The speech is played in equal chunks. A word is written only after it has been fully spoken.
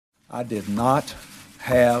I did not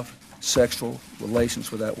have sexual relations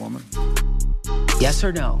with that woman. Yes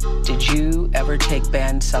or no? Did you ever take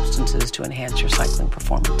banned substances to enhance your cycling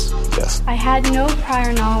performance? Yes. I had no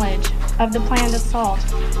prior knowledge of the planned assault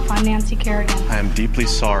on Nancy Kerrigan. I am deeply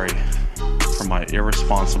sorry for my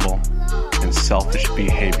irresponsible and selfish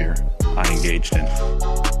behavior I engaged in.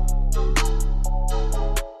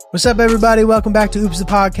 What's up, everybody? Welcome back to Oops the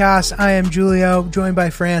Podcast. I am Julio, joined by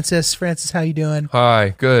Francis. Francis, how you doing?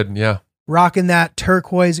 Hi, good, yeah. Rocking that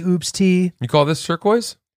turquoise Oops tee. You call this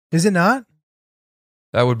turquoise? Is it not?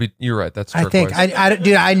 That would be, you're right, that's turquoise. I think,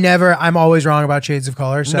 dude, I'm always wrong about shades of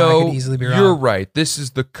color, so I could easily be wrong. You're right. This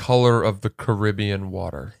is the color of the Caribbean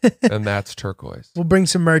water, and that's turquoise. We'll bring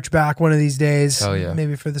some merch back one of these days. Hell yeah.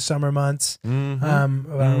 Maybe for the summer months.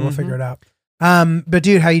 Mm-hmm. We'll figure it out. But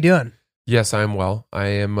dude, how you doing? Yes, I'm well. I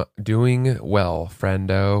am doing well,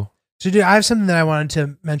 friendo. So dude, I have something that I wanted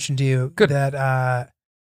to mention to you. Good. That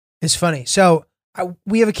is funny. So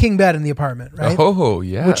we have a king bed in the apartment, right? Oh,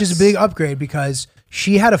 yes. Which is a big upgrade because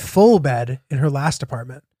she had a full bed in her last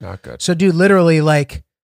apartment. Not good. So dude, literally, like,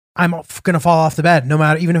 I'm going to fall off the bed. No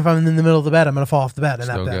matter, even if I'm in the middle of the bed, I'm going to fall off the bed in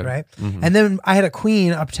that bed, right? Mm-hmm. And then I had a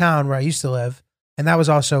queen uptown where I used to live, and that was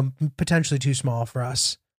also potentially too small for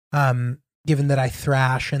us, given that I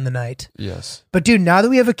thrash in the night. Yes. But dude, now that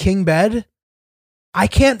we have a king bed, I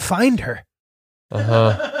can't find her.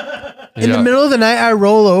 In the middle of the night, I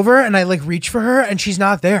roll over and I like reach for her, and she's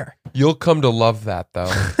not there. You'll come to love that,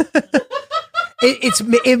 though.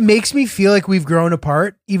 It makes me feel like we've grown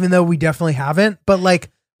apart, even though we definitely haven't. But like,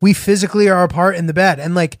 we physically are apart in the bed,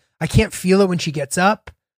 and like, I can't feel it when she gets up.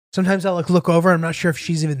 Sometimes I'll like look over. I'm not sure if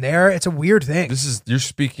she's even there. It's a weird thing. You're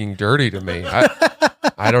speaking dirty to me.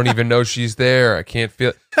 I don't even know she's there. I can't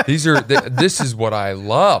feel. This is what I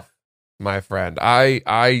love, my friend.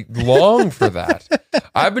 I long for that.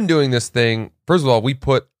 I've been doing this thing. First of all, we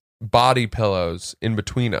put body pillows in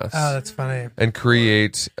between us. Oh, that's funny. And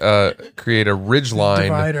create a ridge line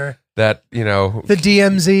Divider. that, you know, The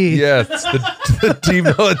DMZ. yes, the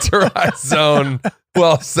demilitarized zone.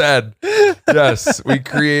 Well said. Yes, we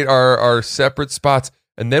create our separate spots.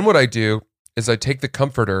 And then what I do is I take the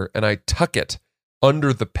comforter and I tuck it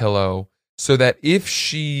under the pillow so that if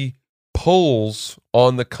she pulls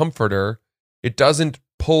on the comforter, it doesn't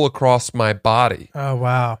pull across my body. Oh,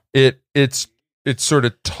 wow. It's sort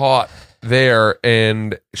of taut there,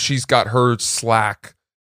 and she's got her slack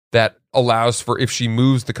that allows for, if she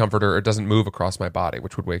moves the comforter, it doesn't move across my body,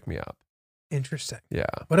 which would wake me up. Interesting. Yeah.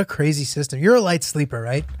 What a crazy system. You're a light sleeper,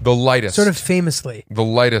 right? The lightest. Sort of famously. The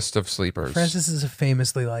lightest of sleepers. Francis is a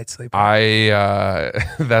famously light sleeper.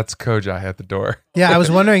 That's Kojai at the door. Yeah, I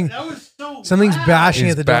was wondering. Something's bashing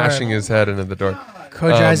He's at the door. bashing his head into the door.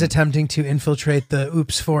 Kojai is attempting to infiltrate the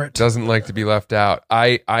Oops fort. Doesn't like to be left out.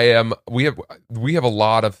 We have a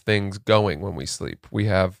lot of things going when we sleep. We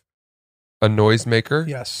have a noisemaker.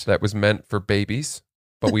 Yes. That was meant for babies,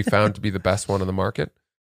 but we found to be the best one on the market.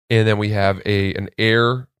 And then we have an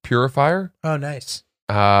air purifier. Oh, nice.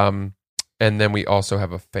 And then we also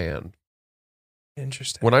have a fan.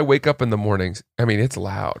 Interesting. When I wake up in the mornings, I mean, it's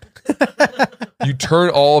loud. You turn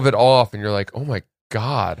all of it off and you're like, oh my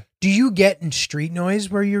God. Do you get in street noise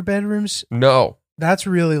where your bedrooms? No. That's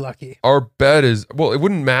really lucky. Our bed is, well, it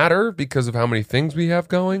wouldn't matter because of how many things we have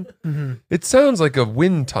going. Mm-hmm. It sounds like a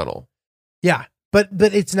wind tunnel. Yeah. But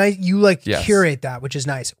it's nice. You like Yes. curate that, which is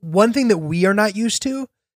nice. One thing that we are not used to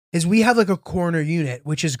is we have like a corner unit,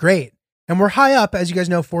 which is great. And we're high up, as you guys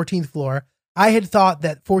know, 14th floor. I had thought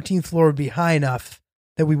that 14th floor would be high enough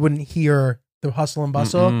that we wouldn't hear the hustle and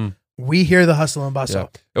bustle. Mm-mm. We hear the hustle and bustle.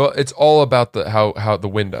 Yeah. Well, it's all about how the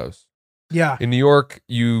windows. Yeah. In New York,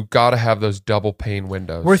 you got to have those double pane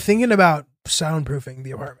windows. We're thinking about soundproofing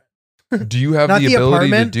the apartment. Do you have Not the the ability to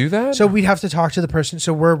apartment. do that? So we'd have to talk to the person.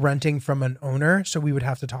 So we're renting from an owner, so we would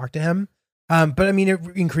have to talk to him. But I mean, it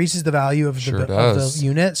increases the value of Sure the does.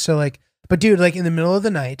 unit. So like, but dude, like in the middle of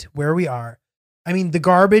the night where we are, I mean, the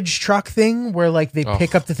garbage truck thing where like they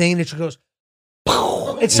pick up the thing and it just goes.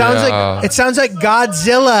 It sounds like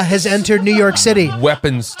Godzilla has entered New York City.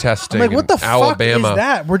 Weapons testing. I'm like, what the in Alabama. fuck is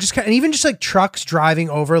that? We're just and even just like trucks driving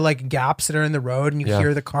over like gaps that are in the road, and you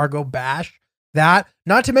hear the car go bash. That,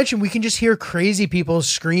 not to mention, we can just hear crazy people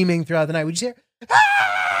screaming throughout the night. We just hear,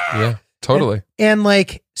 ah! Yeah, totally. And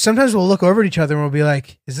like sometimes we'll look over at each other and we'll be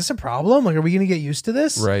like, "Is this a problem? Like, are we going to get used to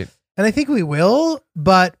this?" Right. And I think we will,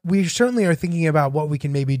 but we certainly are thinking about what we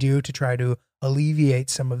can maybe do to try to alleviate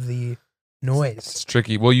some of the noise. It's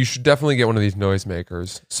tricky. Well, you should definitely get one of these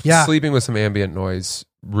noisemakers. Yeah. Sleeping with some ambient noise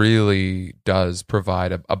really does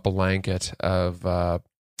provide a blanket of,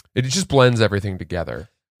 it just blends everything together.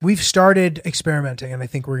 We've started experimenting, and I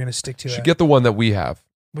think we're going to stick to You it. should get the one that we have.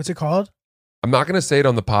 What's it called? I'm not going to say it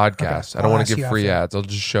on the podcast. Okay. I don't I'll want ask to give you free after. ads. I'll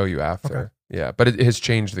just show you after. Okay. Yeah, but it has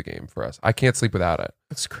changed the game for us. I can't sleep without it.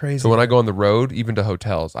 It's crazy. So when I go on the road, even to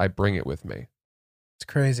hotels, I bring it with me. It's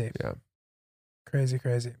crazy. Yeah. Crazy.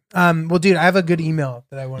 Well, dude, I have a good email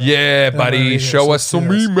that I want. Yeah, that I wanna read buddy. here, Show so us some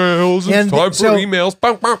let's do this. emails. It's And time for so- emails.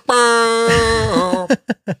 Bow, bow, bow.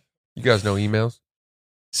 You guys know emails?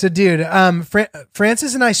 So, dude,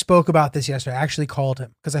 Francis and I spoke about this yesterday. I actually called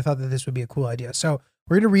him because I thought that this would be a cool idea. So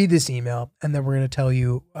we're gonna read this email and then we're gonna tell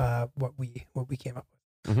you what we came up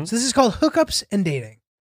with. Mhm. So this is called Hookups and Dating.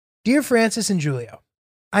 Dear Francis and Julio,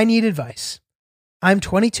 I need advice. I'm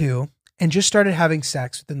 22 and just started having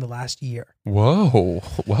sex within the last year. Whoa.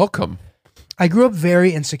 Welcome. I grew up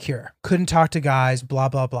very insecure, couldn't talk to guys, blah,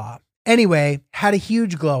 blah, blah. Anyway, had a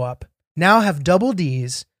huge glow up, now have double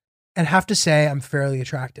D's, and have to say I'm fairly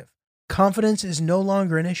attractive. Confidence is no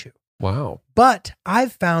longer an issue. Wow. But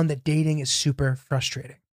I've found that dating is super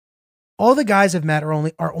frustrating. All the guys I've met are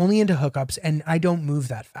only into hookups, and I don't move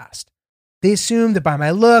that fast. They assume that by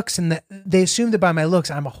my looks, I'm a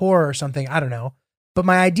whore or something, I don't know. But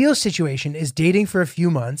my ideal situation is dating for a few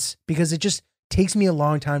months because it just takes me a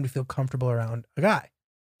long time to feel comfortable around a guy.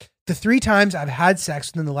 The 3 times I've had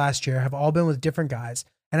sex within the last year have all been with different guys,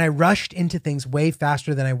 and I rushed into things way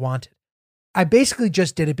faster than I wanted. I basically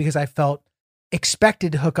just did it because I felt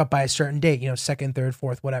expected to hook up by a certain date, 2nd, 3rd,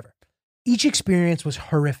 4th, whatever. Each experience was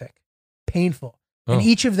horrific, painful, and Oh.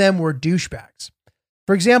 each of them were douchebags.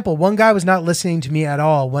 For example, one guy was not listening to me at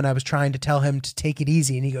all when I was trying to tell him to take it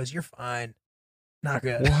easy, and he goes, "You're fine." Not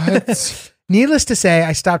good. What? Needless to say,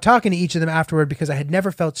 I stopped talking to each of them afterward because I had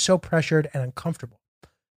never felt so pressured and uncomfortable.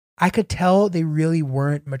 I could tell they really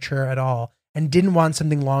weren't mature at all and didn't want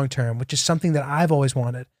something long-term, which is something that I've always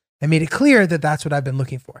wanted, and made it clear that that's what I've been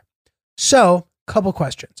looking for. So, couple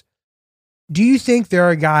questions. Do you think there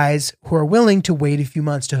are guys who are willing to wait a few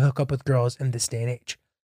months to hook up with girls in this day and age?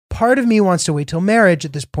 Part of me wants to wait till marriage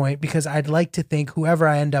at this point because I'd like to think whoever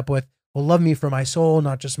I end up with will love me for my soul,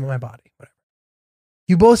 not just my body. Whatever.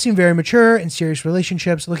 You both seem very mature in serious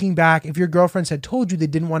relationships. Looking back, if your girlfriends had told you they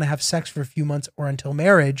didn't want to have sex for a few months or until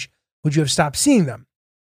marriage, would you have stopped seeing them?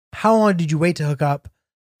 How long did you wait to hook up?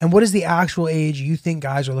 And what is the actual age you think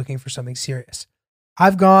guys are looking for something serious?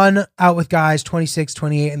 I've gone out with guys 26,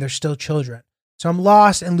 28, and they're still children. So I'm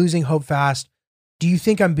lost and losing hope fast. Do you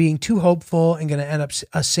think I'm being too hopeful and going to end up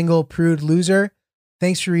a single prude loser?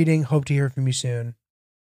 Thanks for reading. Hope to hear from you soon.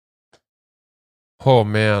 Oh,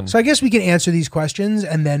 man. So I guess we can answer these questions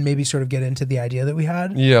and then maybe sort of get into the idea that we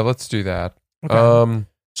had. Yeah, let's do that. Okay.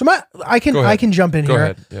 So I Go ahead. can jump in Go here.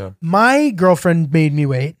 ahead. Yeah. My girlfriend made me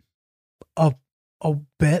wait a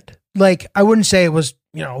bit. Like, I wouldn't say it was,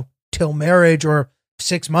 till marriage or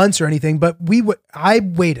 6 months or anything, but I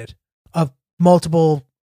waited multiple,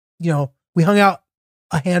 we hung out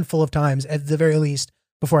a handful of times at the very least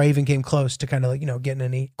before I even came close to kind of getting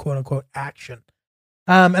any quote unquote action.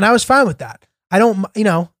 And I was fine with that. I don't,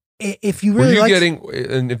 if you really were you like, getting,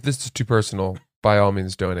 and if this is too personal, by all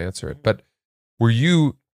means, don't answer it, but were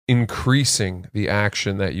you increasing the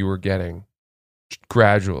action that you were getting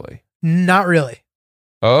gradually? not really.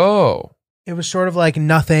 Oh. It was sort of like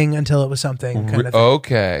nothing until it was something kind of thing.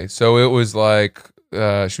 Okay. So it was like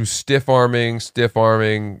she was stiff arming,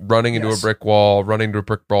 running into a Yes. brick wall, running into a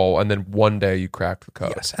brick wall, and then one day you cracked the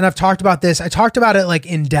code. Yes. And I've talked about this. I talked about it like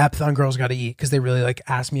in depth on Girls Gotta Eat because they really like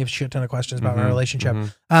asked me a shit ton of questions about my Mhm, relationship.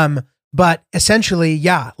 mhm. But essentially,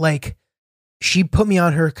 yeah, like she put me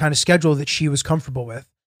on her kind of schedule that she was comfortable with.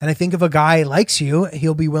 And I think if a guy likes you,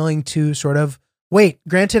 he'll be willing to sort of wait.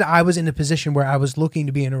 Granted, I was in a position where I was looking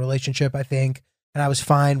to be in a relationship, I think, and I was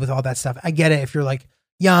fine with all that stuff. I get it if you're like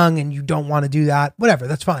young and you don't want to do that, whatever,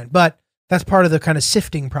 that's fine. But that's part of the kind of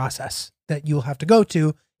sifting process that you'll have to go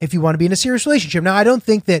to if you want to be in a serious relationship. Now, I don't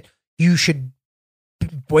think that you should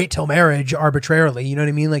wait till marriage arbitrarily. You know what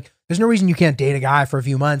I mean? Like, there's no reason you can't date a guy for a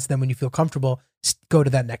few months. Then when you feel comfortable, go to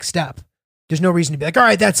that next step. There's no reason to be like, all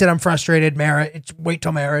right, that's it. I'm frustrated. Marriage. Wait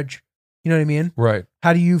till marriage. You know what I mean? Right.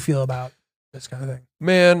 How do you feel about this kind of thing?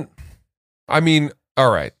 Man, I mean,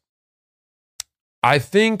 all right. I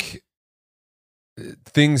think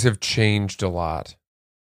things have changed a lot.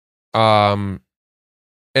 And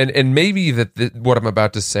maybe that what I'm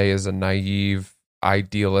about to say is a naive,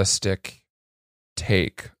 idealistic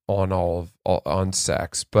take on on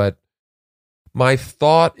sex, but my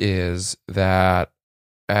thought is that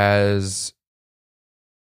as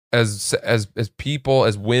people,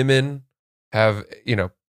 as women have,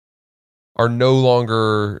 are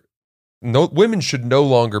women should no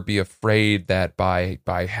longer be afraid that by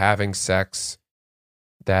having sex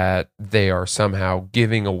that they are somehow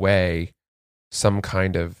giving away some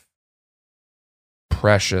kind of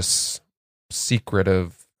precious,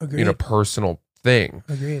 secretive, Agreed. personal thing.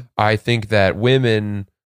 Agreed. I think that women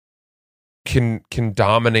can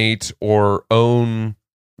dominate or own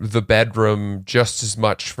the bedroom just as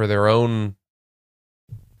much for their own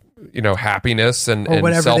happiness and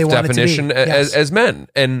whatever they want it to be. self-definition Yes. as men.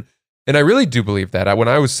 And I really do believe that. When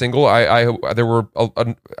I was single, there were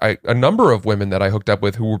a number of women that I hooked up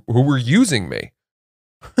with who were using me.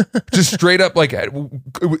 Just straight up, like, it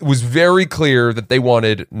was very clear that they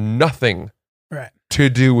wanted nothing Right. to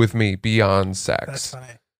do with me beyond sex. That's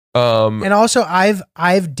funny. And also,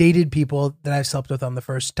 I've dated people that I've slept with on the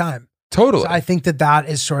first time. totally. So I think that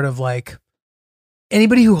is sort of like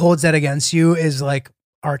anybody who holds that against you is like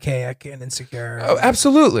archaic and insecure. Oh,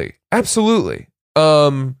 absolutely. Absolutely.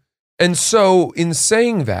 And so in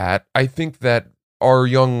saying that, I think that our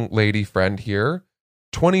young lady friend here,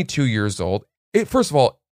 22 years old, first of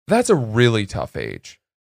all, that's a really tough age,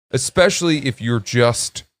 especially if you're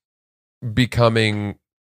just becoming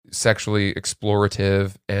sexually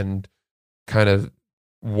explorative and kind of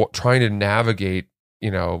trying to navigate,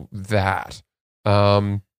 that.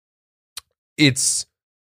 I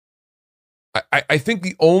think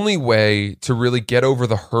the only way to really get over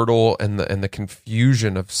the hurdle and the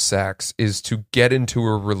confusion of sex is to get into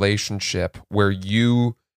a relationship where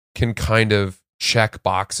you can kind of check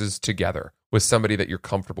boxes together with somebody that you're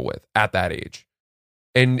comfortable with at that age.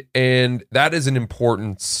 And that is an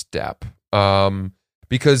important step.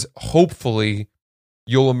 Because hopefully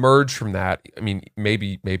you'll emerge from that. I mean,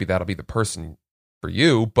 maybe that'll be the person for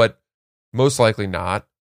you, but most likely not.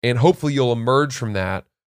 And hopefully you'll emerge from that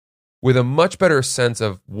with a much better sense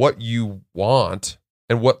of what you want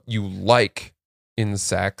and what you like in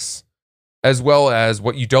sex, as well as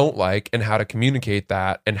what you don't like and how to communicate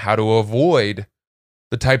that and how to avoid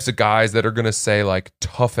the types of guys that are going to say, like,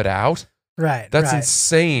 tough it out. Right. That's right.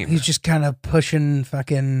 insane. He's just kind of pushing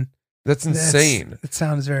fucking. That's insane. It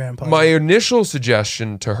sounds very unpleasant. My initial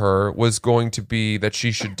suggestion to her was going to be that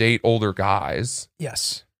she should date older guys.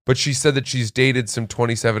 Yes. But she said that she's dated some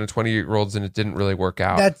 27 and 28-year-olds and it didn't really work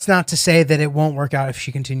out. That's not to say that it won't work out if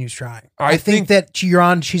she continues trying. I think that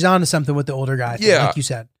she's on to something with the older guy thing, Yeah. like you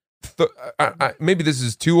said. Maybe this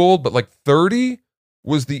is too old, but like 30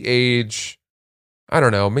 was the age, I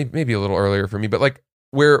don't know, maybe a little earlier for me, but like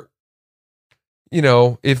where,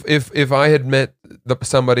 if I had met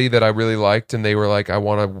somebody that I really liked and they were like, I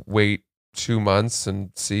want to wait 2 months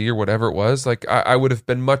and see, or whatever it was, like I would have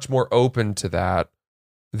been much more open to that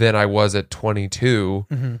than I was at 22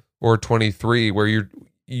 or 23, where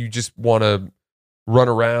you just want to run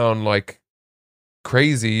around like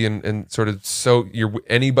crazy and sort of, so you're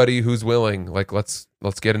anybody who's willing, like let's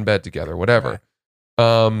get in bed together, whatever.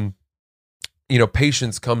 Right.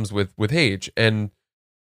 Patience comes with age, and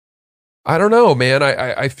I don't know, man.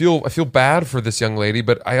 I feel bad for this young lady,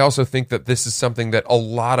 but I also think that this is something that a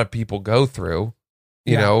lot of people go through,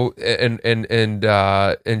 you know, and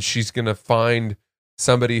she's gonna find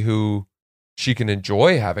somebody who she can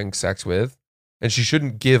enjoy having sex with, and she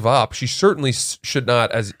shouldn't give up. She certainly should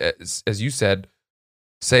not, as you said,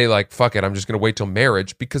 say like, fuck it, I'm just gonna wait till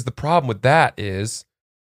marriage, because the problem with that is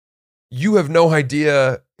you have no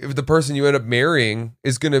idea if the person you end up marrying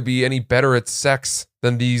is gonna be any better at sex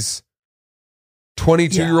than these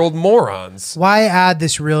 22-year-old morons. Why add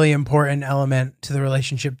this really important element to the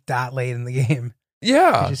relationship that late in the game?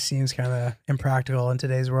 Yeah. It just seems kind of impractical in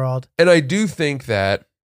today's world. And I do think that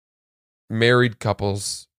married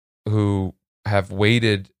couples who have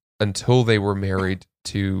waited until they were married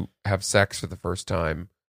to have sex for the first time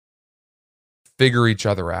figure each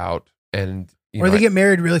other out, and they get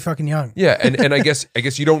married really fucking young. Yeah, and I guess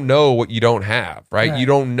you don't know what you don't have, right? You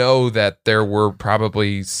don't know that there were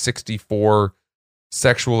probably 64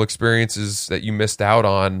 sexual experiences that you missed out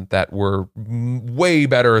on that were way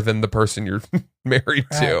better than the person you're married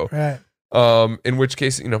to. Right. In which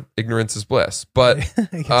case, ignorance is bliss. But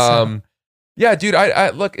I guess so. yeah, dude,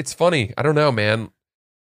 I look, it's funny. I don't know, man.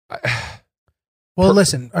 Well,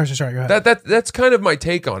 listen. Oh, sorry, go ahead. That's kind of my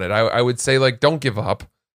take on it. I would say, like, don't give up.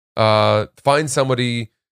 Find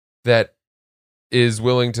somebody that is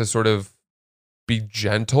willing to sort of be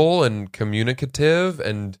gentle and communicative,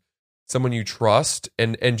 and someone you trust,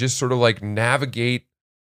 and just sort of like navigate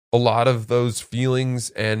a lot of those feelings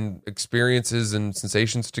and experiences and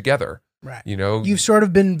sensations together. Right. You've sort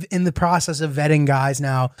of been in the process of vetting guys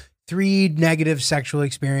now. 3 negative sexual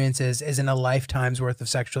experiences isn't a lifetime's worth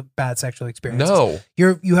of bad sexual experiences. No.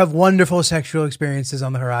 You have wonderful sexual experiences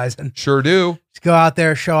on the horizon. Sure do. Just go out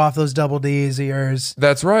there, show off those double D's of yours.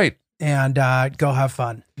 That's right. And go have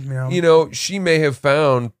fun. She may have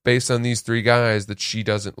found, based on these 3 guys, that she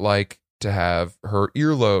doesn't like to have her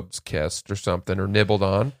earlobes kissed or something or nibbled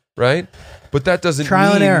on, right? But that doesn't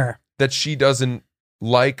Trial and mean error. that she doesn't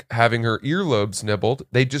like having her earlobes nibbled.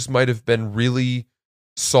 They just might have been really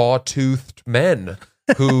saw-toothed men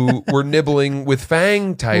who were nibbling with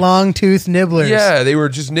fang type. Long tooth nibblers. Yeah, they were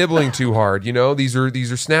just nibbling too hard. You know, these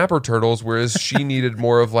are snapper turtles, whereas she needed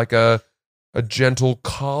more of like a gentle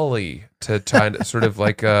collie to try to sort of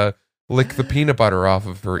like lick the peanut butter off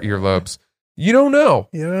of her earlobes. You don't know.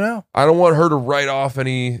 You don't know. I don't want her to write off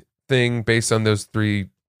anything based on those 3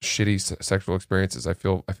 shitty sexual experiences. I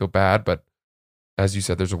feel bad, but as you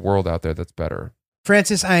said, there's a world out there that's better.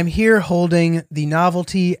 Francis, I am here holding the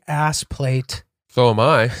novelty ass plate, So am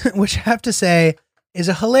I. which I have to say is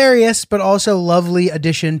a hilarious but also lovely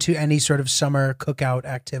addition to any sort of summer cookout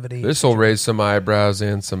activity. This will raise some eyebrows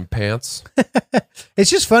and some pants.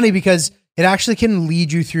 It's just funny because it actually can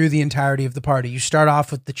lead you through the entirety of the party. You start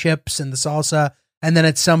off with the chips and the salsa, and then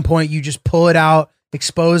at some point you just pull it out,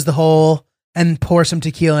 expose the hole, and pour some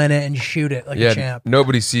tequila in it and shoot it like a champ.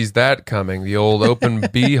 Nobody sees that coming. The old open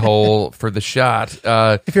bee hole for the shot.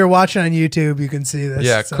 If you're watching on YouTube, you can see this.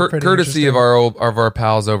 Yeah, It's, pretty courtesy of interesting. our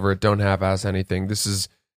pals over at Don't Half Ass Anything. This is,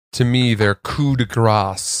 to me, their coup de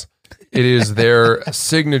grace. It is their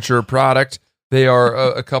signature product. They are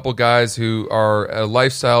a couple guys who are a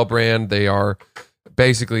lifestyle brand. They are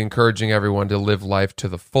basically encouraging everyone to live life to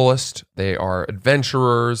the fullest. They are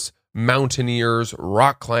adventurers, mountaineers,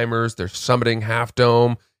 rock climbers. They're summiting Half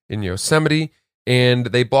Dome in Yosemite, and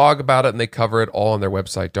they blog about it and they cover it all on their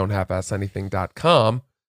website, don'thalfassanything.com.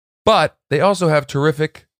 But they also have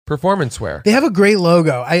terrific performance wear. They have a great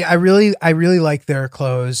logo. I really like their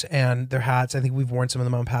clothes and their hats. I think we've worn some of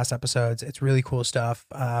them on past episodes. It's really cool stuff.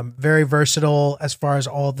 Very versatile as far as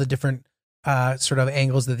all the different sort of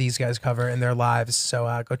angles that these guys cover in their lives.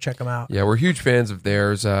 So go check them out. Yeah, we're huge fans of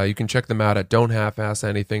theirs. You can check them out at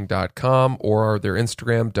don'thalfassanything.com or their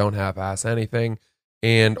Instagram, don'thalfassanything.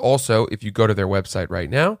 And also, if you go to their website right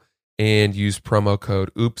now and use promo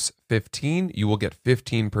code OOPS15, you will get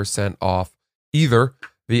 15% off either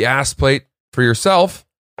the ass plate for yourself,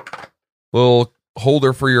 little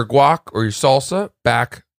holder for your guac or your salsa,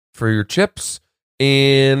 back for your chips,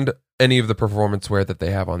 and any of the performance wear that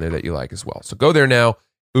they have on there that you like as well. So go there now.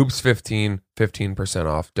 OOPS15, 15%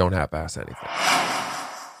 off. Don't half-ass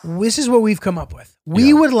anything. This is what we've come up with.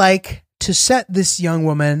 We would like to set this young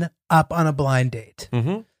woman up on a blind date.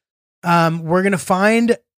 Mm-hmm. We're going to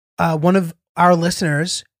find one of our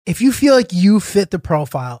listeners. If you feel like you fit the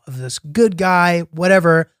profile of this good guy,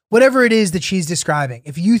 whatever it is that she's describing,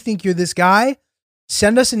 if you think you're this guy,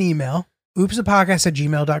 send us an email,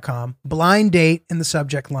 oopsapodcast@gmail.com, blind date in the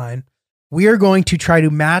subject line. We are going to try to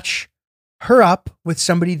match her up with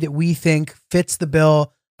somebody that we think fits the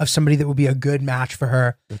bill of somebody that would be a good match for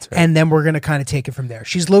her. That's right. And then we're going to kind of take it from there.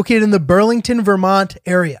 She's located in the Burlington, Vermont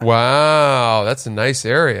area. Wow, that's a nice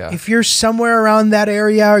area. If you're somewhere around that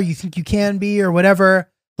area or you think you can be or whatever,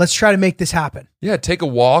 let's try to make this happen. Yeah, take a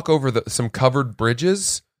walk over some covered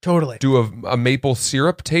bridges. Totally. Do a maple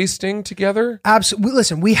syrup tasting together. Absolutely.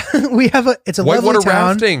 Listen, we have it's a Whitewater lovely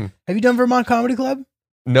town. rafting. Have you done Vermont Comedy Club?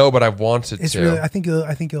 No, but I've wanted It's to. really, I think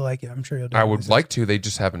you'll like it. I'm sure you'll do it. I would like to. They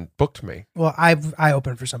just haven't booked me. Well, I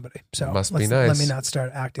open for somebody. So Must be let nice. me not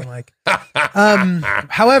start acting like.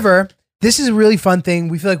 However, this is a really fun thing.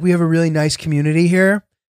 We feel like we have a really nice community here,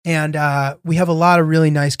 and we have a lot of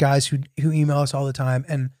really nice guys who email us all the time.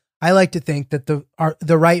 And I like to think that the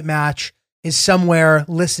right match is somewhere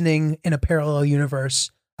listening in a parallel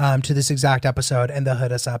universe to this exact episode, and they'll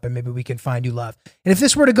hit us up, and maybe we can find you love. And if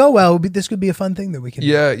this were to go well, this could be a fun thing that we can.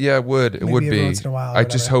 Yeah, it would. It Maybe would every be. once in a while or I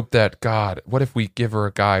just whatever. hope that, God, what if we give her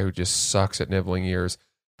a guy who just sucks at nibbling ears?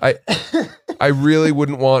 I really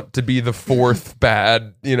wouldn't want to be the fourth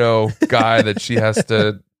bad, guy that she has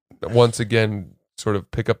to once again sort of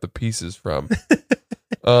pick up the pieces from.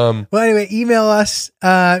 Well, anyway, email us.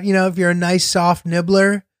 If you're a nice soft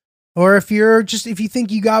nibbler, or if you think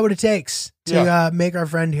you got what it takes to make our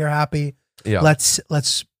friend here happy. Yeah. Let's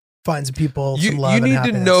find some people. Some love. You need and to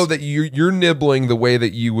happiness. know that you're nibbling the way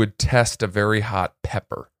that you would test a very hot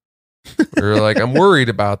pepper. You're like, I'm worried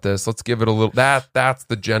about this. Let's give it a little. That's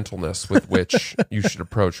the gentleness with which you should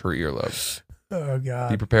approach her earlobes. Oh Be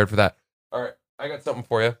God. prepared for that. All right, I got something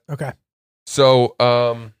for you. Okay. So,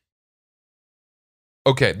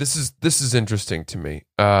 okay, this is interesting to me.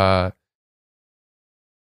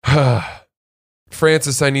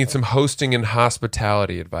 Francis, I need some hosting and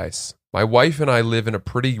hospitality advice. My wife and I live in a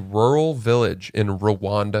pretty rural village in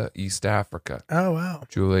Rwanda, East Africa. Oh wow.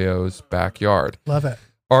 Julio's backyard. Love it.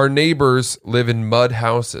 Our neighbors live in mud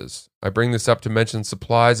houses. I bring this up to mention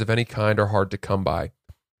supplies of any kind are hard to come by.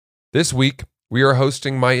 This week, we are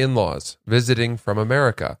hosting my in-laws visiting from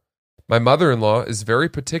America. My mother-in-law is very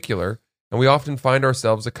particular, and we often find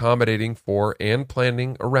ourselves accommodating for and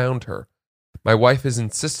planning around her. My wife is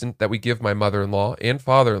insistent that we give my mother-in-law and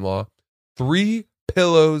father-in-law 3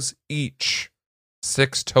 pillows each,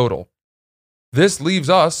 6 total. This leaves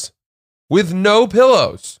us with no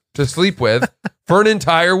pillows to sleep with for an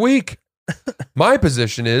entire week. My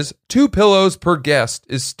position is 2 pillows per guest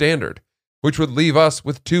is standard, which would leave us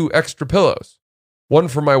with 2 extra pillows, 1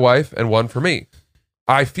 for my wife and 1 for me.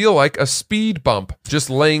 I feel like a speed bump just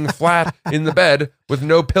laying flat in the bed with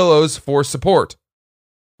no pillows for support.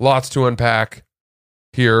 Lots to unpack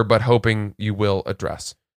here, but hoping you will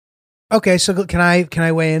address. Okay, so can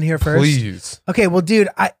I weigh in here first? Please. Okay, well, dude,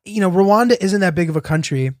 Rwanda isn't that big of a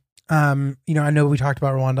country. I know we talked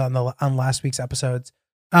about Rwanda on last week's episodes.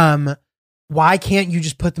 Why can't you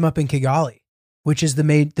just put them up in Kigali, which is the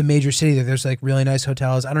major city there? There's like really nice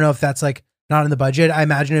hotels. I don't know if that's like not in the budget. I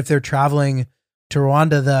imagine if they're traveling to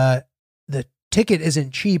Rwanda, the ticket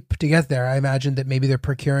isn't cheap to get there. I imagine that maybe they're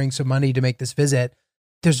procuring some money to make this visit.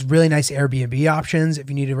 There's really nice Airbnb options. If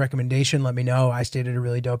you need a recommendation, let me know. I stayed at a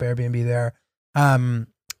really dope Airbnb there.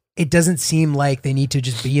 It doesn't seem like they need to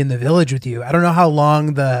just be in the village with you. I don't know how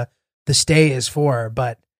long the stay is for,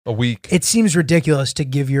 but a week. It seems ridiculous to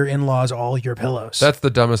give your in-laws all your pillows. That's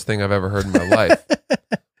the dumbest thing I've ever heard in my life.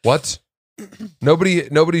 What?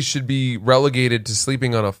 Nobody should be relegated to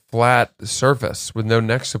sleeping on a flat surface with no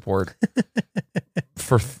neck support.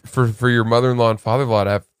 For your mother-in-law and father-in-law to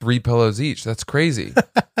have 3 pillows each. That's crazy.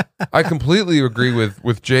 I completely agree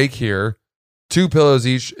with Jake here. 2 pillows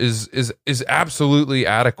each is absolutely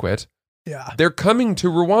adequate. Yeah. They're coming to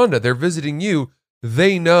Rwanda. They're visiting you.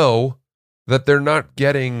 They know that they're not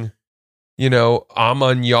getting,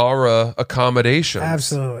 Amanyara accommodations.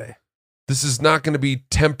 Absolutely. This is not going to be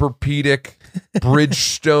Tempur-Pedic,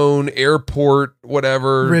 Bridgestone, Airport,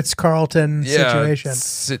 whatever. Ritz-Carlton situation.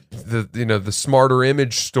 The Smarter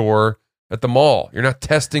Image store at the mall. You're not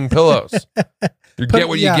testing pillows. You get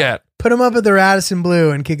what you get. Put them up at the Radisson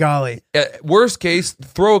Blu in Kigali. Worst case,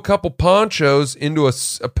 throw a couple ponchos into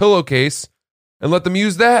a pillowcase and let them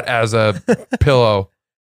use that as a pillow.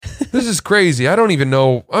 This is crazy. I don't even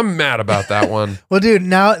know. I'm mad about that one. Well, dude,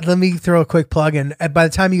 now let me throw a quick plug in. By the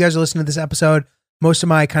time you guys are listening to this episode, most of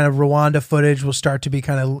my kind of Rwanda footage will start to be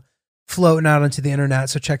kind of floating out onto the internet.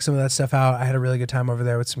 So check some of that stuff out. I had a really good time over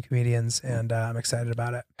there with some comedians, and I'm excited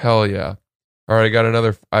about it. Hell yeah! All right, I got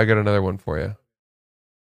another one for you.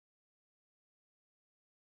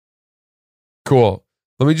 Cool.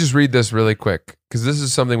 Let me just read this really quick because this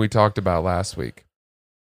is something we talked about last week.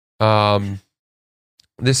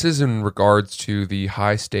 This is in regards to the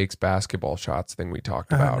high stakes basketball shots thing we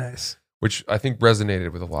talked about, nice. Which I think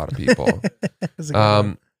resonated with a lot of people.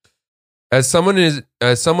 As someone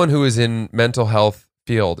who is in mental health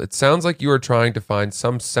field, it sounds like you are trying to find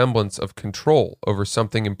some semblance of control over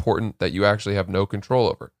something important that you actually have no control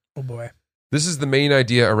over. Oh boy. This is the main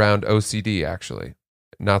idea around OCD, actually.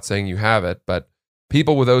 Not saying you have it, but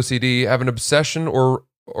people with OCD have an obsession or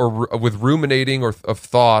with ruminating or of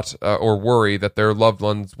thought or worry that their loved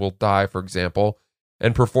ones will die, for example,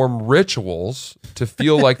 and perform rituals to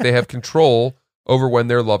feel like they have control over when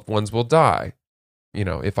their loved ones will die.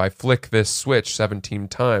 If I flick this switch 17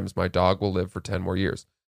 times, my dog will live for 10 more years.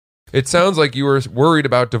 It sounds like you were worried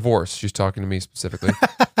about divorce. She's talking to me specifically.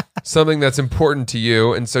 Something that's important to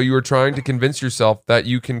you, and so you were trying to convince yourself that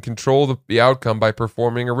you can control the outcome by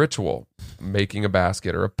performing a ritual, making a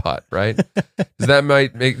basket or a putt, right? Does that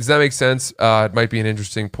make sense? It might be an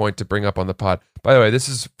interesting point to bring up on the pod. By the way, this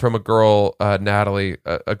is from a girl, Natalie,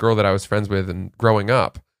 a girl that I was friends with and growing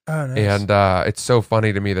up. Oh, nice. And it's so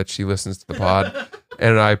funny to me that she listens to the pod,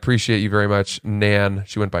 and I appreciate you very much, Nan.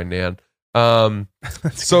 She went by Nan.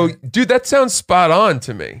 So, dude, that sounds spot on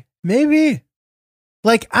to me. Maybe.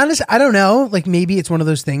 Like, honestly, I don't know. Like, maybe it's one of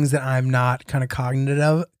those things that I'm not kind of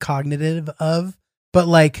cognitive of. But,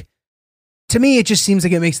 like, to me, it just seems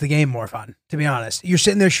like it makes the game more fun, to be honest. You're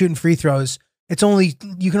sitting there shooting free throws.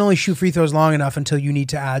 You can only shoot free throws long enough until you need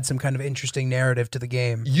to add some kind of interesting narrative to the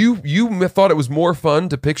game. You thought it was more fun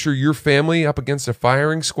to picture your family up against a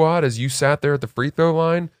firing squad as you sat there at the free throw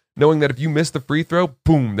line, knowing that if you miss the free throw,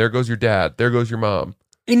 boom, there goes your dad. There goes your mom.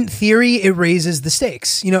 In theory, it raises the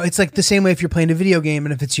stakes. It's like the same way if you're playing a video game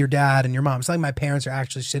and if it's your dad and your mom. It's like my parents are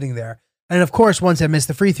actually sitting there. And of course, once I miss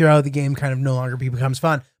the free throw, the game kind of no longer becomes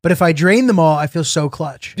fun. But if I drain them all, I feel so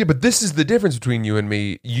clutch. Yeah, but this is the difference between you and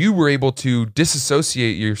me. You were able to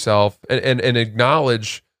disassociate yourself and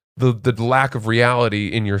acknowledge the lack of reality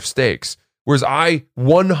in your stakes. Whereas I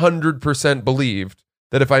 100% believed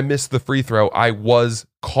that if I missed the free throw, I was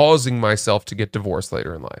causing myself to get divorced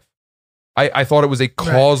later in life. I thought it was a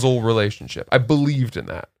causal relationship. I believed in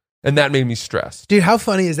that. And that made me stressed. Dude, how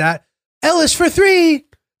funny is that? Ellis for 3.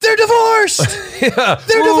 They're divorced. Yeah.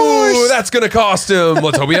 They're divorced. That's going to cost him.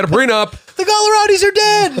 Let's hope he had a prenup. The Galleradis are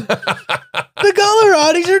dead. The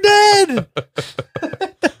Galleradis are dead.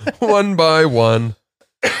 One by one.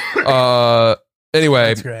 Anyway,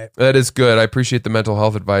 That's great. that is good. I appreciate the mental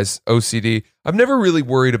health advice. OCD. I've never really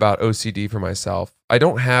worried about OCD for myself. I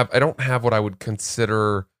don't have what I would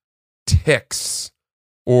consider tics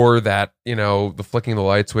or that, the flicking the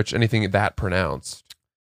light switch, anything that pronounced.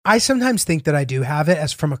 I sometimes think that I do have it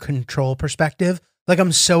as from a control perspective. Like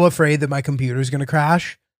I'm so afraid that my computer is going to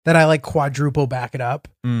crash that I like quadruple back it up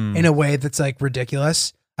in a way that's like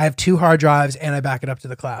ridiculous. I have 2 hard drives and I back it up to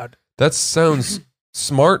the cloud. That sounds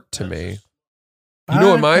smart to me. You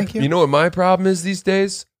know what my problem is these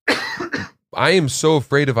days? I am so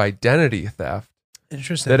afraid of identity theft.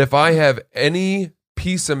 Interesting. That if I have any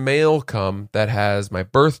piece of mail come that has my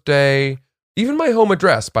birthday, even my home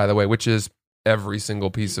address, by the way, which is every single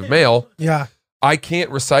piece of mail, yeah, I can't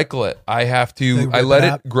recycle it. I have to, I rip let it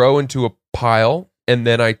it up? grow into a pile and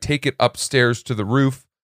then I take it upstairs to the roof,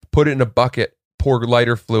 put it in a bucket, pour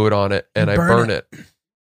lighter fluid on it, and I burn it.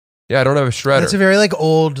 Yeah, I don't have a shredder. That's a very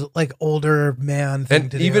older man thing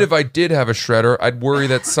And to even do. if I did have a shredder, I'd worry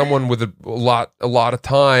that someone with a lot of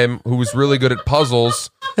time who was really good at puzzles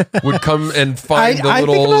would come and find I the think about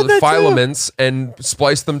little that too. filaments and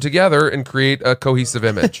splice them together and create a cohesive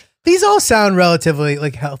image. These all sound relatively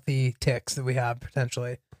like healthy tics that we have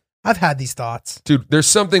potentially. I've had these thoughts. Dude, there's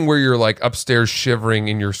something where you're like upstairs shivering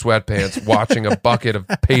in your sweatpants watching a bucket of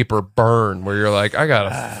paper burn where you're like, I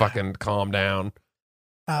gotta fucking calm down.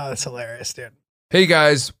 Oh, that's hilarious, dude. Hey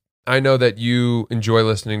guys, I know that you enjoy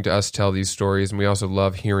listening to us tell these stories, and we also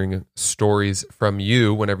love hearing stories from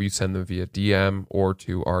you whenever you send them via DM or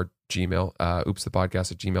to our Gmail,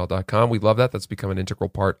 oopsthepodcast@gmail.com. We love that. That's become an integral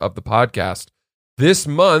part of the podcast. This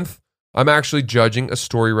month, I'm actually judging a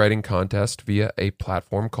story writing contest via a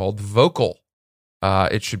platform called Vocal.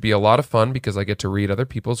 It should be a lot of fun because I get to read other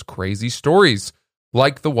people's crazy stories,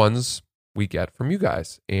 like the ones we get from you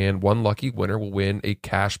guys. And one lucky winner will win a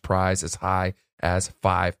cash prize as high as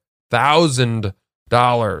 $5,000.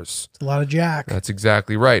 It's a lot of jack. That's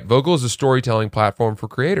exactly right. Vocal is a storytelling platform for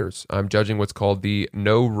creators. I'm judging what's called the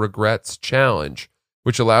No Regrets Challenge,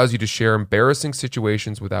 which allows you to share embarrassing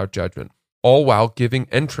situations without judgment, all while giving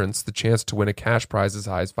entrants the chance to win a cash prize as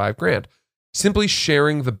high as $5,000. Simply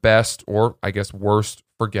sharing the best, or I guess worst,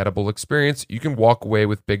 forgettable experience, you can walk away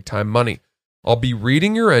with big time money. I'll be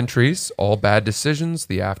reading your entries, all bad decisions,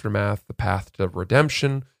 the aftermath, the path to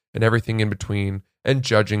redemption, and everything in between, and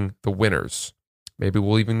judging the winners. Maybe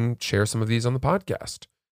we'll even share some of these on the podcast.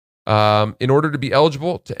 In order to be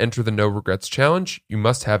eligible to enter the No Regrets Challenge, you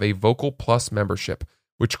must have a Vocal Plus membership,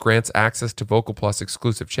 which grants access to Vocal Plus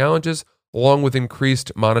exclusive challenges, along with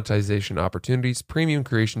increased monetization opportunities, premium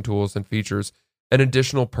creation tools and features, and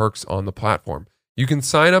additional perks on the platform. You can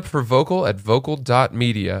sign up for Vocal at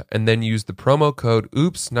vocal.media and then use the promo code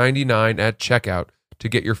OOPS99 at checkout to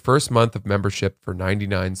get your first month of membership for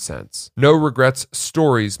 99 cents. No Regrets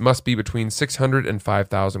stories must be between 600 and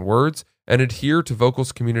 5,000 words and adhere to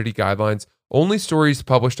Vocal's community guidelines. Only stories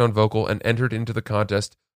published on Vocal and entered into the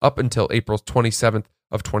contest up until April 27th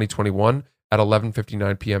of 2021 at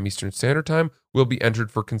 11:59 p.m. Eastern Standard Time will be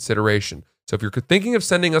entered for consideration. So if you're thinking of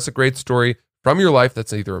sending us a great story from your life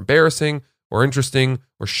that's either embarrassing or interesting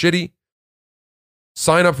or shitty,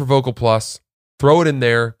 sign up for Vocal Plus, throw it in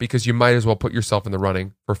there because you might as well put yourself in the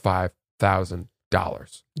running for $5,000.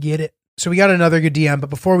 Get it. So we got another good DM, but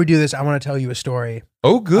before we do this, I want to tell you a story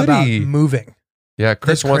Oh, about goody. moving. Yeah,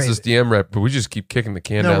 Chris That's wants crazy. this DM rep, but we just keep kicking the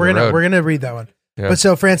can No, down we're the road. gonna read that one. Yeah. But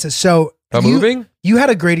so Francis, Moving? You had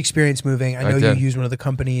a great experience moving. I know you did. used one of the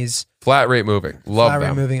companies. Flat rate moving. Love Flat rate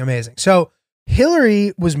them. moving, amazing. So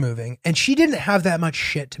Hillary was moving, and she didn't have that much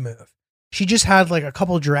shit to move. She just had like a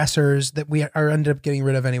couple dressers that we ended up getting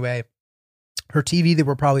rid of anyway. Her TV that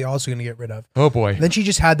we're probably also going to get rid of. Oh, boy. Then she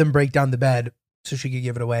just had them break down the bed so she could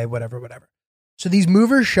give it away, whatever. So these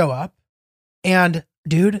movers show up, and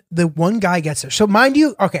dude, the one guy gets there. So mind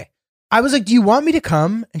you, okay, I was like, do you want me to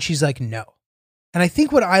come? And she's like, no. And I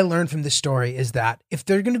think what I learned from this story is that if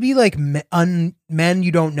they're going to be like men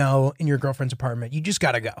you don't know in your girlfriend's apartment, you just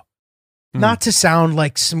got to go. Not to sound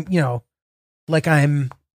like some, like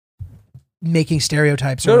I'm making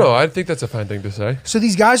stereotypes. No, I think that's a fine thing to say. So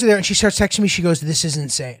these guys are there, and she starts texting me. She goes, this is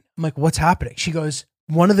insane. I'm like, what's happening? She goes,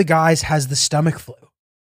 one of the guys has the stomach flu.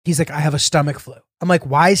 He's like, I have a stomach flu. I'm like,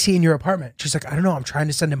 why is he in your apartment? She's like, I don't know. I'm trying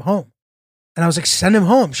to send him home. And I was like, send him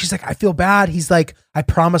home. She's like, I feel bad. He's like, I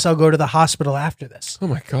promise I'll go to the hospital after this. Oh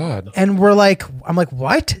my God. And I'm like,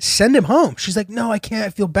 what? Send him home. She's like, no, I can't. I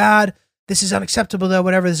feel bad. This is unacceptable though.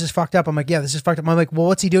 Whatever. This is fucked up. I'm like, yeah, this is fucked up. I'm like, well,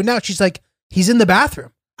 what's he doing now? She's like, he's in the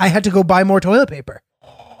bathroom. I had to go buy more toilet paper.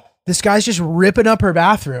 This guy's just ripping up her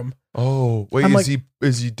bathroom. Oh, wait, I'm is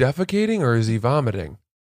he defecating or is he vomiting?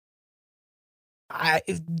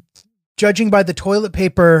 Judging by the toilet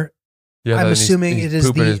paper, Yeah, I'm then assuming he's it is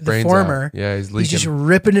pooping his the brains former. out. Yeah, he's He's leaking, just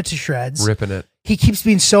ripping it to shreds. ripping it. He keeps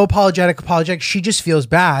being so apologetic. She just feels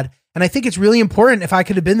bad. And I think it's really important. If I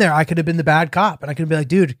could have been there, I could have been the bad cop. And I could have been like,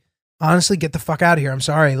 dude, honestly, get the fuck out of here. I'm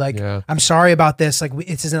sorry. Like, Yeah. I'm sorry about this. Like,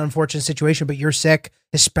 this is an unfortunate situation, but you're sick,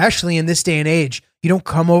 especially in this day and age. You don't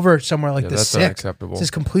come over somewhere like Yeah, this that's sick. unacceptable. This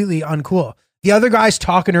is completely uncool. The other guy's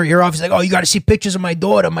talking her ear off. He's like, oh, you got to see pictures of my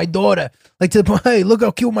daughter. Like, to the point, hey, look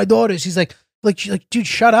how cute my daughter is. He's like, dude,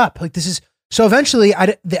 shut up. Like, this is. So eventually,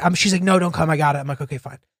 she's like, no, don't come. I got it. I'm like, okay,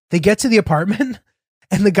 fine. They get to the apartment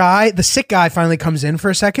and the sick guy finally comes in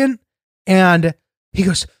for a second and he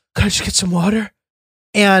goes, can I just get some water?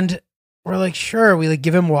 And we're like, sure. We like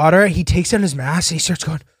give him water. He takes down his mask and he starts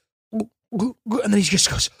going, and then he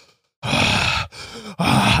just goes,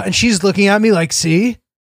 and she's looking at me like, see?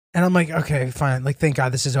 And I'm like, okay, fine. Like, thank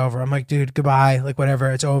God this is over. I'm like, dude, goodbye. Like,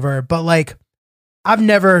 whatever, it's over. But like, I've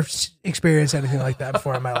never experienced anything like that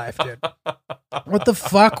before in my life, dude. What the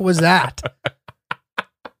fuck was that?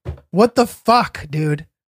 What the fuck, dude?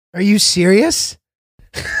 Are you serious?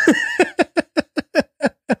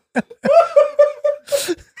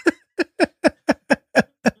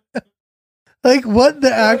 Like, what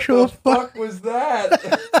the actual fuck was that?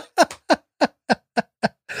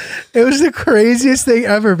 It was the craziest thing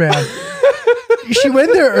ever, man. She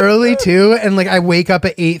went there early too, and like I wake up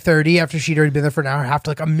at 8:30 after she'd already been there for an hour and a half to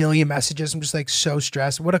like a million messages. I'm just like so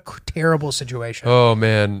stressed. What a terrible situation. Oh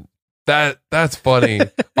man, that's funny.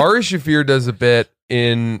 Ari Shaffir does a bit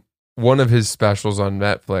in one of his specials on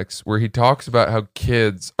Netflix where he talks about how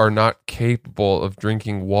kids are not capable of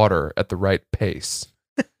drinking water at the right pace.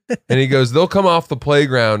 And he goes, they'll come off the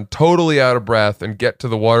playground totally out of breath and get to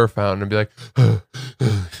the water fountain and be like, and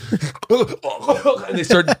they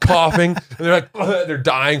start coughing and they're like, they're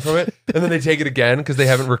dying from it. And then they take it again because they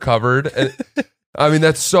haven't recovered. And I mean,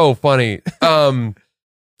 that's so funny.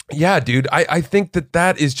 Yeah, dude, I think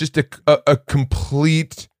that is just a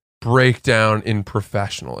complete breakdown in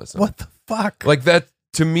professionalism. What the fuck? Like that,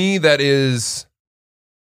 to me, that is,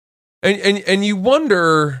 and you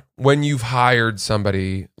wonder when you've hired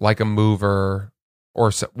somebody like a mover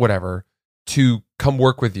or whatever to come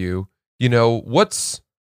work with you, you know, what's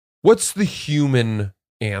the human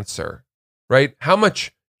answer, right? How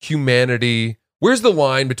much humanity, where's the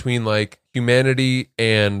line between like humanity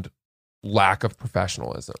and lack of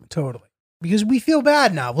professionalism? Totally. Because we feel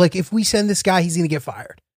bad now. Like if we send this guy, he's going to get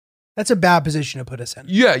fired. That's a bad position to put us in.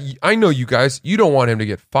 Yeah, I know you guys, you don't want him to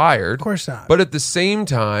get fired. Of course not. But at the same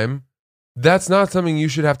time, that's not something you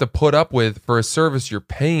should have to put up with for a service you're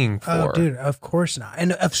paying for. Oh, dude, of course not.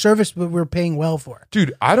 And a service we're paying well for.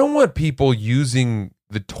 Dude, I don't want people using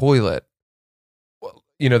the toilet,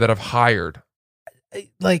 you know, that I've hired.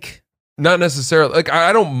 Like, not necessarily. Like,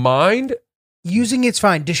 I don't mind. Using it's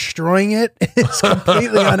fine. Destroying it is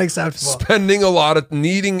completely unacceptable. Spending a lot of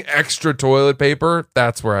needing extra toilet paper,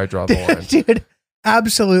 that's where I draw the line. Dude,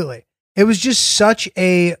 absolutely. It was just such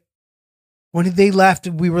a, when they left,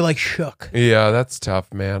 we were like shook. Yeah, that's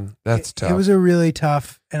tough, man. That's tough. It was a really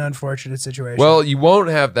tough and unfortunate situation. Well, you won't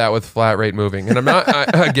have that with Flat Rate Moving. And I'm not,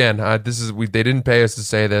 they didn't pay us to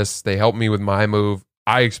say this. They helped me with my move.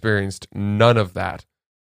 I experienced none of that.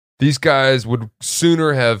 These guys would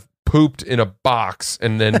sooner have pooped in a box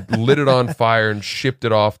and then lit it on fire and shipped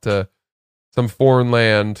it off to some foreign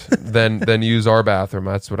land than use our bathroom.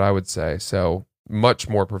 That's what I would say. So much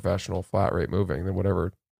more professional Flat Rate Moving than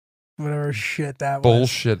whatever shit that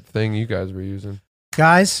bullshit thing you guys were using.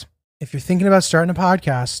 Guys, if you're thinking about starting a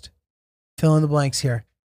podcast, fill in the blanks here.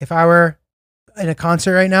 If I were in a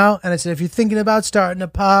concert right now and I said, if you're thinking about starting a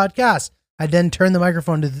podcast, I'd then turn the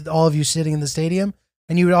microphone to all of you sitting in the stadium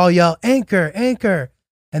and you would all yell, Anchor, Anchor.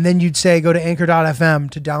 And then you'd say, go to anchor.fm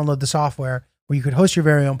to download the software where you could host your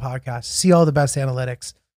very own podcast, see all the best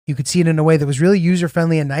analytics. You could see it in a way that was really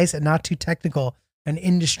user-friendly and nice and not too technical and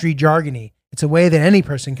industry jargony. It's a way that any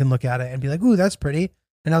person can look at it and be like, ooh, that's pretty.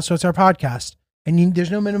 And also it's our podcast. And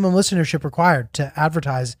there's no minimum listenership required to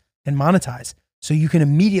advertise and monetize. So you can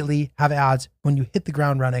immediately have ads when you hit the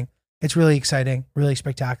ground running. It's really exciting, really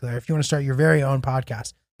spectacular. If you want to start your very own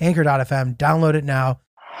podcast, anchor.fm, download it now.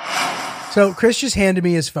 So Chris just handed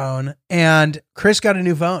me his phone and Chris got a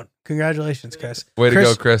new phone. Congratulations, Chris. Way to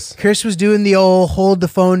go, Chris. Chris was doing the old hold the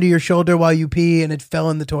phone to your shoulder while you pee and it fell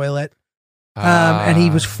in the toilet. And he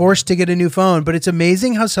was forced to get a new phone. But it's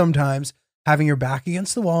amazing how sometimes having your back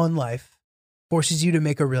against the wall in life forces you to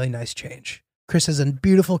make a really nice change. Chris has a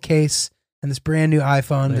beautiful case and this brand new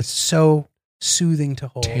iPhone that's so soothing to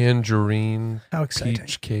hold. Tangerine. How exciting.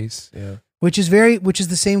 Peach case. Yeah. Which is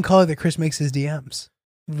the same color that Chris makes his DMs.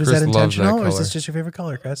 Was Chris that loves that intentional or is color. this just your favorite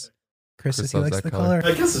color, Chris? Chris says he loves likes that the color.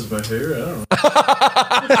 I guess it's my favorite.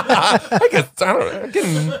 I don't know. I guess, I don't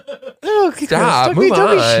know. Oh, Chris, Stop. don't be Move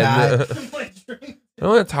shy. on. I don't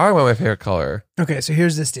want to talk about my favorite color. Okay, so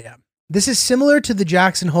here's this DM. This is similar to the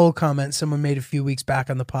Jackson Hole comment someone made a few weeks back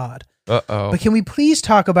on the pod. Uh-oh. But can we please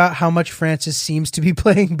talk about how much Francis seems to be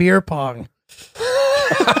playing beer pong?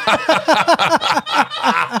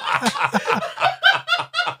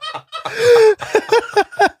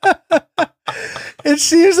 It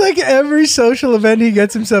seems like every social event he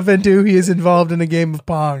gets himself into, he is involved in a game of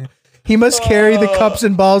pong. He must carry the cups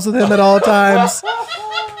and balls with him at all times.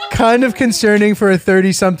 Kind of concerning for a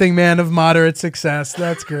 30-something man of moderate success.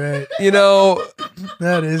 That's great. You know,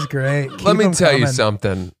 That is great. let me Keep 'em tell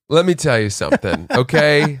you something.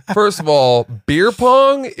 Okay. First of all, beer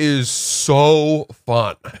pong is so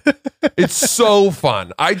fun. It's so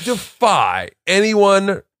fun. I defy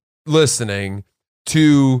anyone listening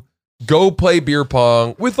to go play beer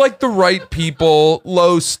pong with like the right people,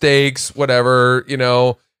 low stakes, whatever, you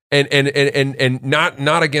know, and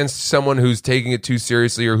not against someone who's taking it too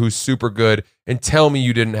seriously or who's super good, and tell me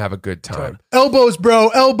you didn't have a good time. Elbows, bro.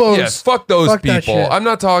 Elbows. Yes, fuck those Fuck that people. shit. I'm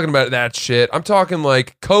not talking about that shit. I'm talking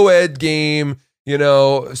like co-ed game, you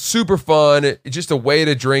know, super fun. It's just a way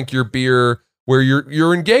to drink your beer where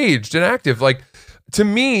you're engaged and active. Like, to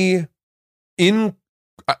me,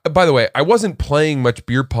 by the way, I wasn't playing much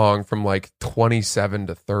beer pong from like 27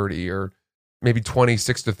 to 30 or maybe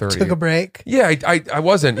 26 to 30. Took a break. Yeah, I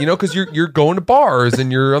wasn't, you know, because you're going to bars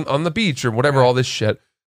and you're on the beach or whatever, all this shit.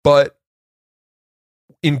 But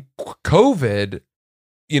in COVID,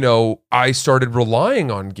 you know, I started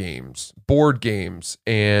relying on games, board games,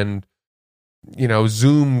 and, you know,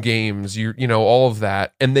 Zoom games, you know, all of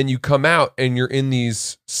that. And then you come out and you're in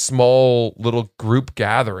these small little group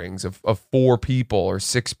gatherings of 4 people or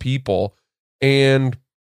 6 people. And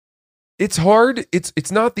it's hard.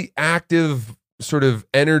 It's not the active sort of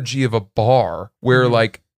energy of a bar where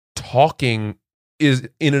like talking is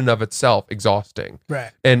in and of itself exhausting,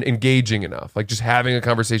 Right. and engaging enough. Like just having a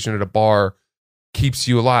conversation at a bar keeps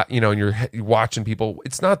you a lot, you know, and you're watching people.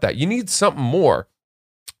 It's not that. You need something more.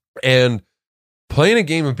 And playing a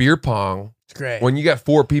game of beer pong, It's great. when you got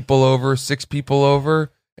 4 people over, 6 people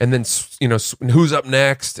over, and then, you know, who's up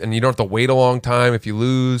next, and you don't have to wait a long time if you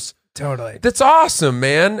lose. Totally. That's awesome,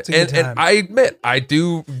 man. It's a good And time. I admit, I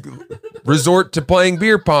do resort to playing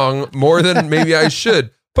beer pong more than maybe I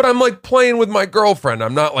should. But I'm like playing with my girlfriend.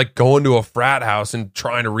 I'm not like going to a frat house and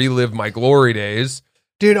trying to relive my glory days.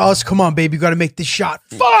 Dude, also, come on, babe. You got to make this shot.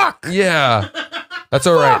 Fuck. Yeah. That's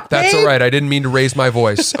all right. That's babe. all right. I didn't mean to raise my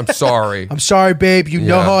voice. I'm sorry. I'm sorry, babe. You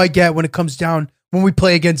know Yeah. how I get when it comes down when we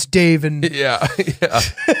play against Dave and Yeah. Yeah.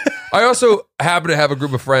 I also happen to have a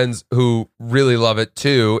group of friends who really love it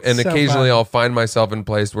too. And So occasionally fun. I'll find myself in a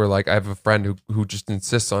place where like I have a friend who just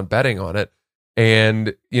insists on betting on it.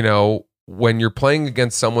 And, you know, when you're playing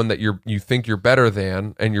against someone that you think you're better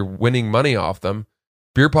than and you're winning money off them,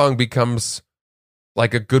 beer pong becomes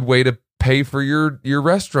like a good way to pay for your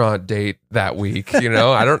restaurant date that week. You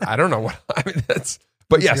know, I don't know what I mean.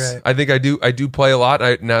 But That's yes, great. I think I do play a lot.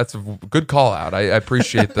 Now it's a good call out. I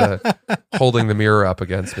appreciate the holding the mirror up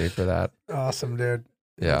against me for that. awesome, dude.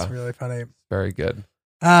 Yeah. It's really funny. Very good.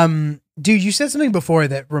 Dude, you said something before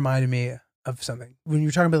that reminded me of something when you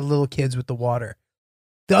were talking about the little kids with the water.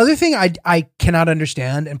 The other thing I cannot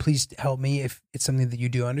understand, and please help me if it's something that you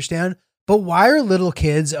do understand, but why are little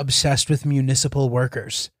kids obsessed with municipal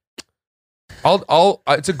workers?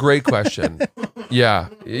 It's a great question. Yeah,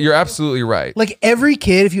 you're absolutely right. Like every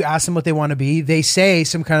kid, if you ask them what they want to be, they say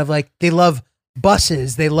some kind of like they love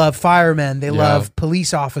buses, they love firemen, they Yeah. love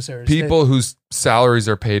police officers, People whose salaries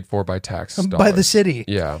are paid for by tax dollars. by the city.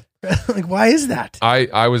 Yeah. Like, why is that?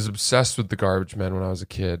 I was obsessed with the garbage men when I was a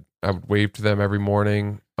kid. I would wave to them every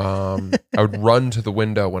morning. I would run to the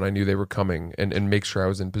window when I knew they were coming and make sure I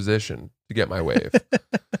was in position to get my wave.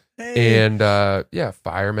 And yeah,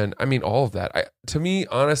 firemen. I mean, all of that. To me,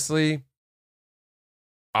 honestly,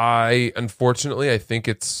 unfortunately, I think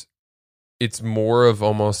it's more of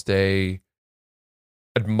almost when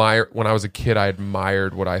I was a kid, I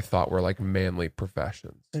admired what I thought were like manly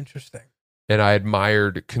professions. Interesting. And I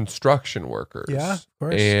admired construction workers. Yeah, of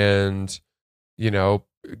course. And, you know,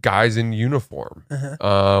 guys in uniform,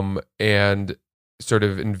 and sort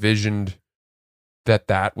of envisioned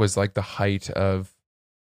that was like the height of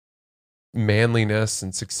manliness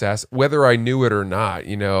and success, whether I knew it or not,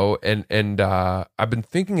 you know. And I've been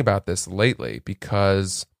thinking about this lately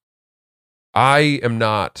because I am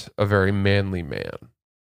not a very manly man.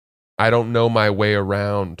 I don't know my way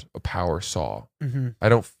around a power saw. I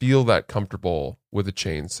don't feel that comfortable with a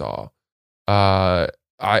chainsaw.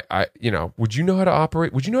 Would you know how to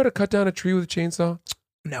operate? Would you know how to cut down a tree with a chainsaw?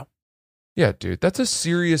 No. Yeah, dude, that's a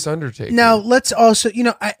serious undertaking. Now, let's also,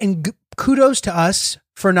 kudos to us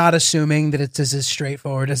for not assuming that it's as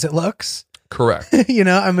straightforward as it looks. Correct.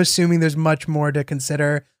 I'm assuming there's much more to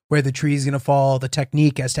consider, where the tree is going to fall, the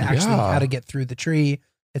technique as to actually how to get through the tree,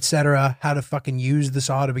 etc., how to fucking use the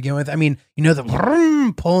saw to begin with. I mean, the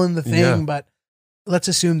vroom, pulling the thing, but let's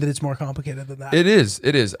assume that it's more complicated than that. It is.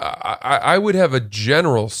 I would have a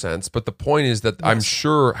general sense, but the point is that I'm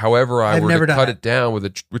sure, however I were to cut it down with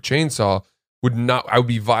chainsaw, I would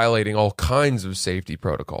be violating all kinds of safety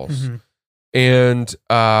protocols. And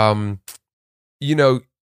I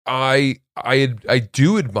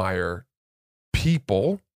do admire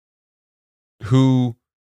people who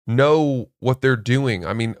know what they're doing.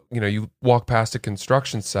 I mean, you walk past a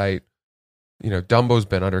construction site. Dumbo's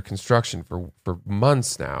been under construction for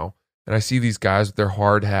months now, and I see these guys with their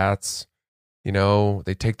hard hats.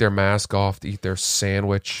 They take their mask off to eat their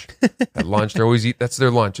sandwich at lunch. They always that's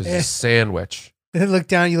their lunch, is a sandwich. You look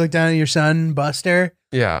down at your son, Buster.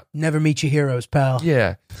 Yeah. Never meet your heroes, pal.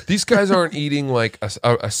 Yeah. These guys aren't eating like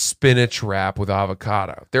a spinach wrap with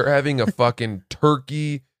avocado. They're having a fucking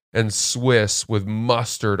turkey and Swiss with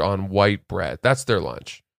mustard on white bread. That's their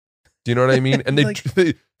lunch. Do you know what I mean? And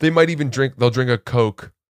they might even they'll drink a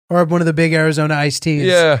Coke. Or one of the big Arizona iced teas.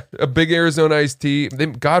 Yeah, a big Arizona iced tea.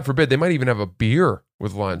 God forbid, they might even have a beer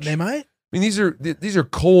with lunch. They might? I mean, these are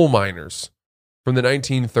coal miners from the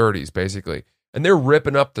 1930s, basically. And they're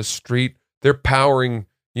ripping up the street. They're powering,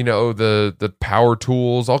 the power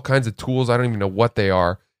tools, all kinds of tools. I don't even know what they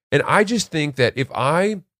are. And I just think that if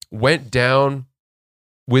I went down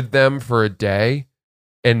with them for a day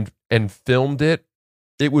and filmed it,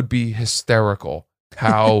 it would be hysterical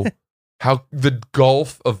how the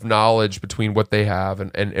gulf of knowledge between what they have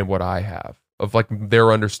and what I have, of like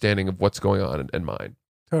their understanding of what's going on and mine.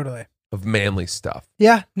 Totally. Of manly stuff.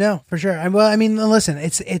 Yeah, no, for sure. Listen,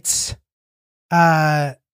 it's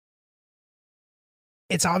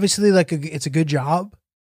obviously like it's a good job.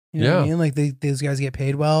 You know what I mean? Like these guys get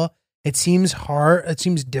paid well. It seems hard. It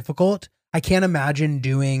seems difficult. I can't imagine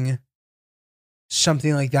doing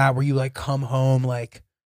something like that where you like come home like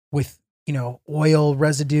with, oil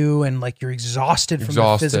residue and like you're exhausted from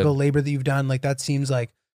the physical labor that you've done. Like that seems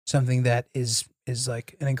like something that is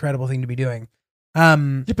like an incredible thing to be doing.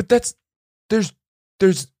 Yeah, but there's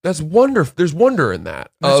wonder. There's wonder in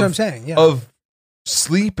that. That's what I'm saying. Yeah. Of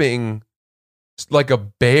sleeping like a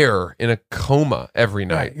bear in a coma every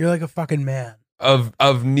night. Right. You're like a fucking man.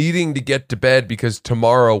 Of needing to get to bed because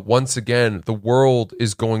tomorrow, once again, the world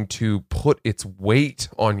is going to put its weight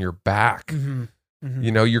on your back. Mm-hmm.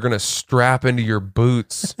 You're going to strap into your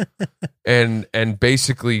boots and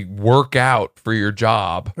basically work out for your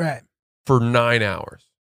job for 9 hours.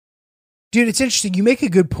 Dude, it's interesting. You make a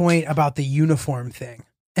good point about the uniform thing.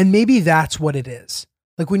 And maybe that's what it is.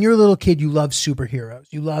 Like when you're a little kid, you love superheroes.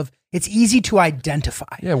 It's easy to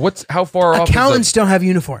identify. Yeah, how far off? Accountants don't have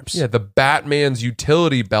uniforms. Yeah, the Batman's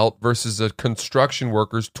utility belt versus a construction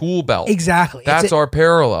worker's tool belt. Exactly. That's our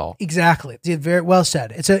parallel. Exactly. It's very well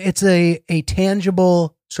said. It's a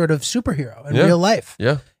tangible sort of superhero in real life.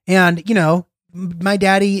 Yeah. And, my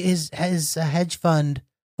daddy has a hedge fund.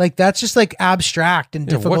 Like that's just like abstract and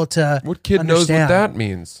difficult to What kid knows what that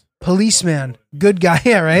means? Policeman, good guy,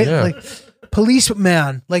 yeah, right? Yeah. Like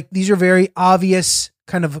policeman, like these are very obvious,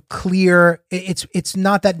 kind of clear. It's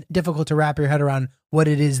not that difficult to wrap your head around what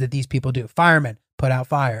it is that these people do. Firemen put out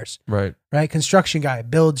fires, right? Construction guy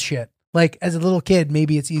builds shit. Like as a little kid,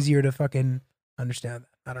 maybe it's easier to fucking understand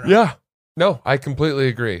that. I don't know. Yeah, no, I completely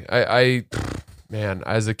agree. Man,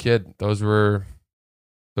 as a kid, those were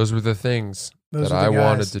the things that I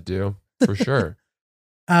wanted to do for sure.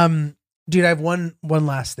 Dude, I have one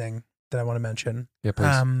last thing that I want to mention. Yeah,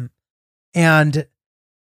 please. And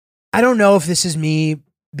I don't know if this is me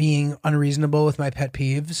being unreasonable with my pet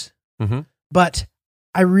peeves, but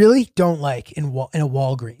I really don't like in a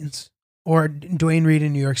Walgreens, or Duane Reade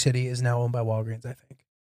in New York City is now owned by Walgreens, I think.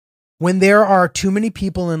 When there are too many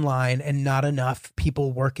people in line and not enough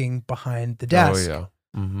people working behind the desk,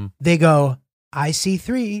 they go, I see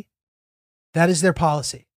 3. That is their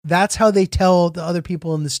policy. That's how they tell the other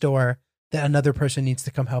people in the store that another person needs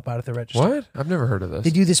to come help out at the register. What? I've never heard of this. They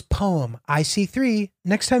do this poem, IC3.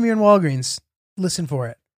 Next time you're in Walgreens, listen for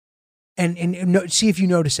it. And see if you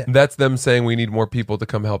notice it. That's them saying we need more people to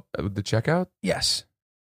come help with the checkout? Yes.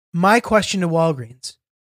 My question to Walgreens,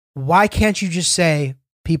 why can't you just say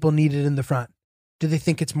people need it in the front? Do they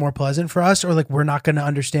think it's more pleasant for us, or like we're not going to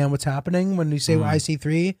understand what's happening when we say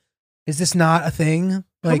IC3? Is this not a thing?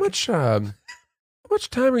 Like, how much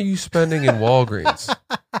time are you spending in Walgreens?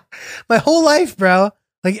 my whole life, bro.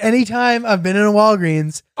 Like anytime I've been in a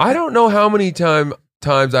Walgreens, I don't know how many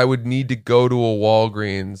times I would need to go to a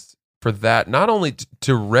Walgreens for that, not only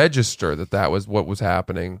to register that was what was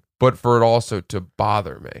happening, but for it also to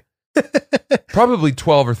bother me. Probably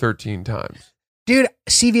 12 or 13 times. dude.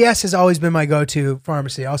 CVS has always been my go-to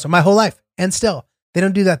pharmacy, also my whole life, and still they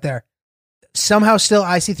don't do that there. Somehow, still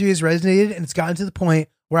IC3 has resonated, and it's gotten to the point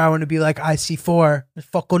where I want to be like IC4,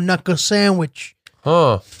 fucking knuckle sandwich.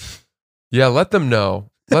 Huh? Yeah, let them know.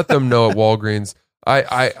 Let them know at Walgreens.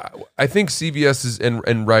 I think CVS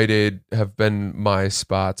and Rite Aid have been my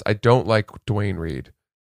spots. I don't like Duane Reade.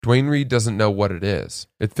 Duane Reade doesn't know what it is.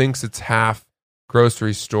 It thinks it's half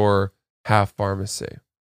grocery store, half pharmacy.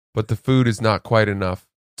 But the food is not quite enough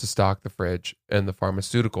to stock the fridge, and the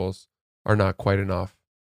pharmaceuticals are not quite enough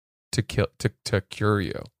to cure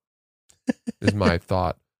you. Is my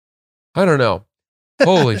thought. I don't know.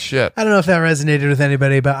 Holy shit. I don't know if that resonated with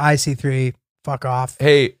anybody, but IC3, fuck off.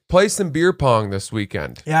 Hey, play some beer pong this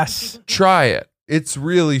weekend. Yes. Try it. It's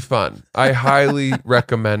really fun. I highly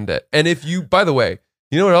recommend it. And if you, by the way,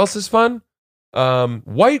 you know what else is fun?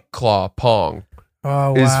 White Claw Pong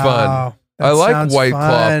is fun. I like White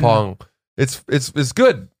Claw Pong. It's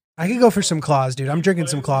good. I could go for some claws, dude. I'm drinking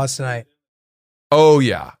some claws tonight. Oh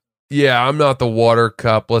yeah. Yeah, I'm not the water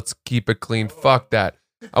cup. Let's keep it clean. Fuck that.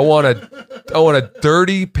 I want a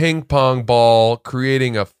dirty ping pong ball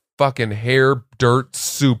creating a fucking hair dirt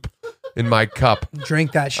soup in my cup.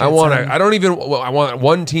 Drink that shit. I want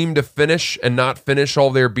one team to finish and not finish all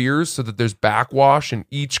their beers so that there's backwash in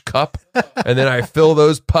each cup. And then I fill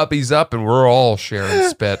those puppies up and we're all sharing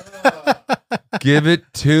spit. Give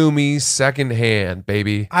it to me secondhand,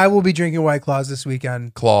 baby. I will be drinking White Claws this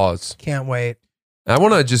weekend. Claws. Can't wait. I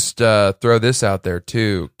want to just throw this out there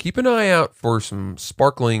too. Keep an eye out for some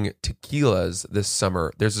sparkling tequilas this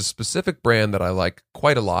summer. There's a specific brand that I like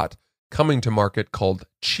quite a lot coming to market called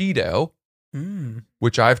Cheeto,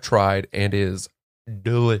 which I've tried and is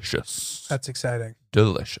delicious. That's exciting.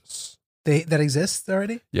 Delicious. That exists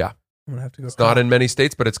already? Yeah. I'm gonna have to go. It's not in many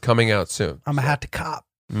states, but it's coming out soon. I'm gonna have to cop.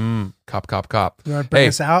 Cop. You want to bring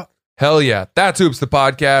us out? Hell yeah. That's Oops the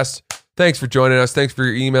Podcast. Thanks for joining us. Thanks for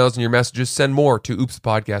your emails and your messages. Send more to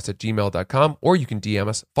oopsthepodcast@gmail.com, or you can DM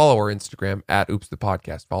us. Follow our Instagram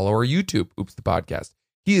 @oopsthepodcast. Follow our YouTube, Oops the Podcast.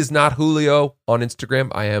 He is not Julio on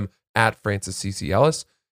Instagram. I am @FrancisCC Ellis.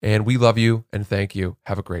 And we love you and thank you.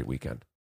 Have a great weekend.